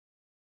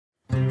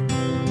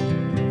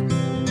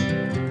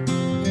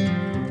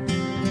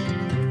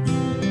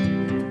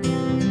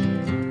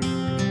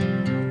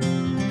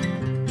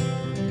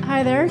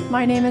Hi there,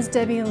 my name is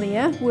Debbie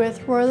Leah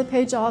with Royal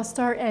LePage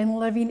All-Star and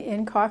living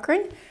in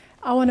Cochrane.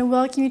 I want to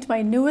welcome you to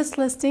my newest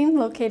listing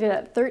located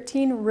at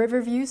 13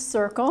 Riverview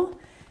Circle.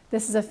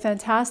 This is a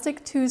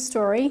fantastic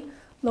two-story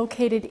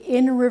located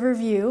in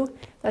Riverview.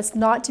 That's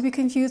not to be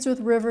confused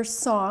with River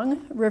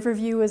Song.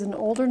 Riverview is an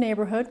older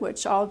neighborhood,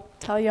 which I'll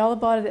tell you all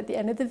about it at the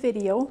end of the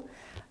video.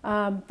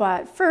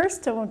 But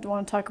first, I want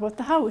to talk about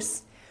the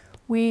house.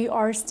 We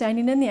are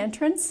standing in the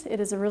entrance.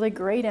 It is a really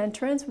great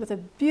entrance with a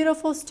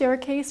beautiful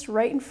staircase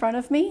right in front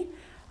of me,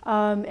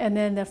 and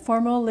then the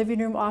formal living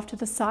room off to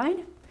the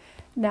side.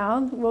 Now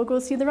we'll go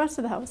see the rest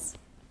of the house.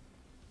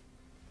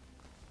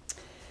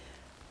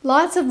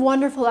 Lots of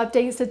wonderful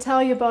updates to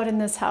tell you about in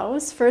this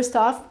house. First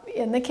off,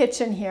 in the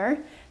kitchen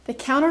here, the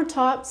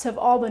countertops have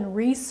all been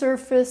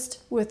resurfaced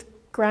with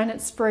granite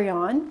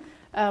spray-on,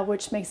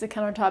 which makes the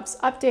countertops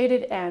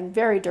updated and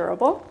very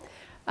durable.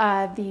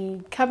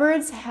 The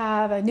cupboards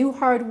have a new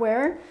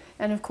hardware,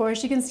 and of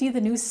course you can see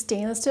the new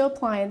stainless steel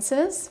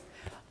appliances.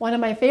 One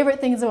of my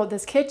favorite things about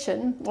this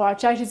kitchen, well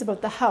actually it's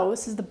about the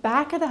house, is the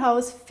back of the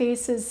house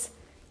faces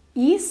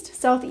east,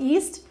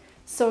 southeast,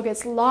 so it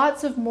gets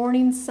lots of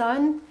morning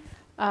sun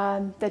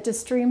that just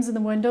streams in the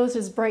windows,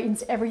 just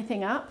brightens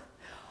everything up.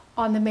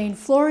 On the main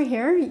floor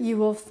here you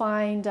will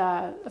find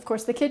of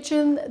course the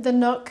kitchen, the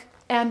nook,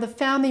 and the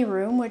family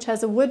room, which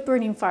has a wood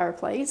burning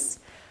fireplace.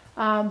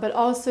 But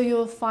also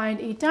you'll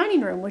find a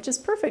dining room, which is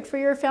perfect for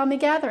your family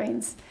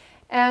gatherings.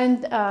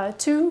 And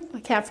two, I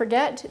can't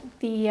forget,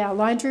 the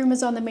laundry room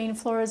is on the main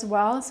floor as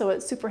well, so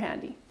it's super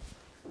handy.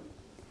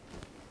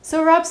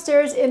 So we're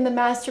upstairs in the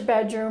master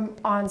bedroom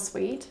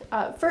ensuite.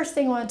 First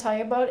thing I want to tell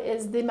you about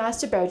is the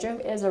master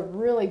bedroom is a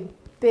really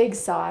big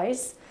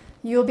size.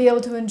 You'll be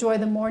able to enjoy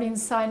the morning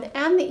sun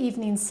and the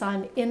evening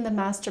sun in the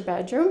master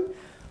bedroom.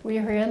 We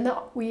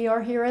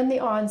are here in the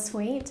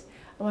ensuite.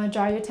 I want to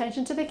draw your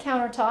attention to the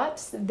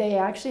countertops. They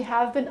actually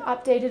have been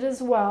updated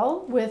as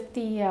well with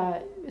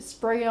the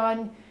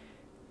spray-on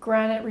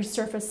granite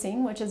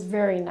resurfacing, which is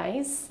very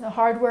nice. The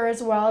hardware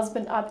as well has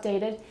been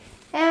updated,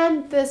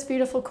 and this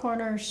beautiful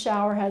corner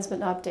shower has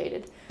been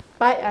updated.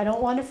 But I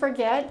don't want to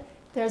forget,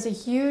 there's a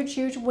huge,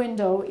 huge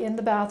window in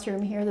the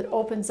bathroom here that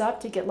opens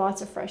up to get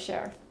lots of fresh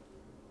air.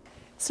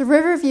 So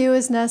Riverview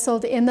is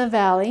nestled in the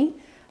valley.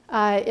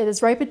 It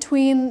is right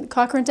between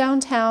Cochrane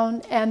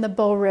downtown and the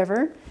Bow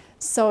River.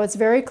 So it's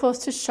very close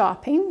to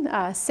shopping.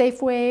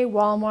 Safeway,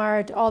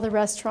 Walmart, all the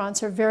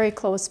restaurants are very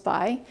close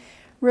by.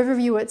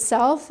 Riverview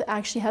itself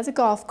actually has a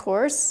golf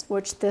course,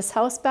 which this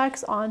house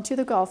backs onto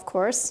the golf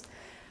course.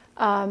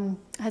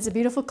 Has a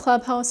beautiful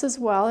clubhouse as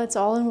well. It's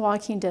all in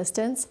walking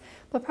distance.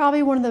 But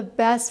probably one of the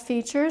best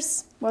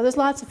features, well there's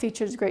lots of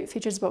features, great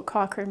features about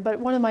Cochrane, but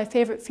one of my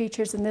favorite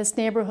features in this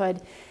neighborhood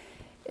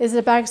is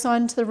it backs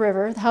onto the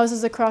river. The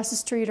houses across the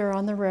street are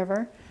on the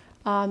river.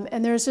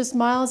 And there's just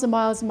miles and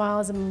miles and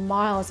miles and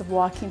miles of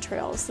walking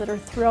trails that are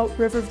throughout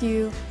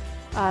Riverview,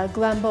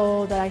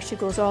 Glenbow, that actually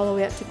goes all the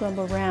way up to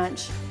Glenbow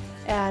Ranch.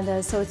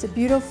 And so it's a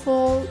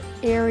beautiful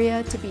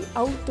area to be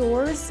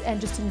outdoors and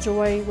just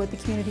enjoy what the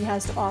community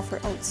has to offer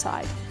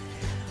outside.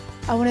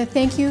 I want to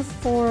thank you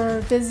for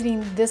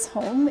visiting this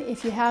home.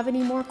 If you have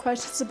any more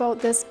questions about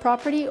this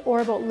property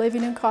or about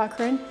living in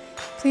Cochrane,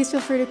 please feel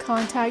free to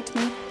contact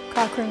me,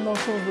 Cochrane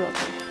Local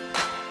Realtor.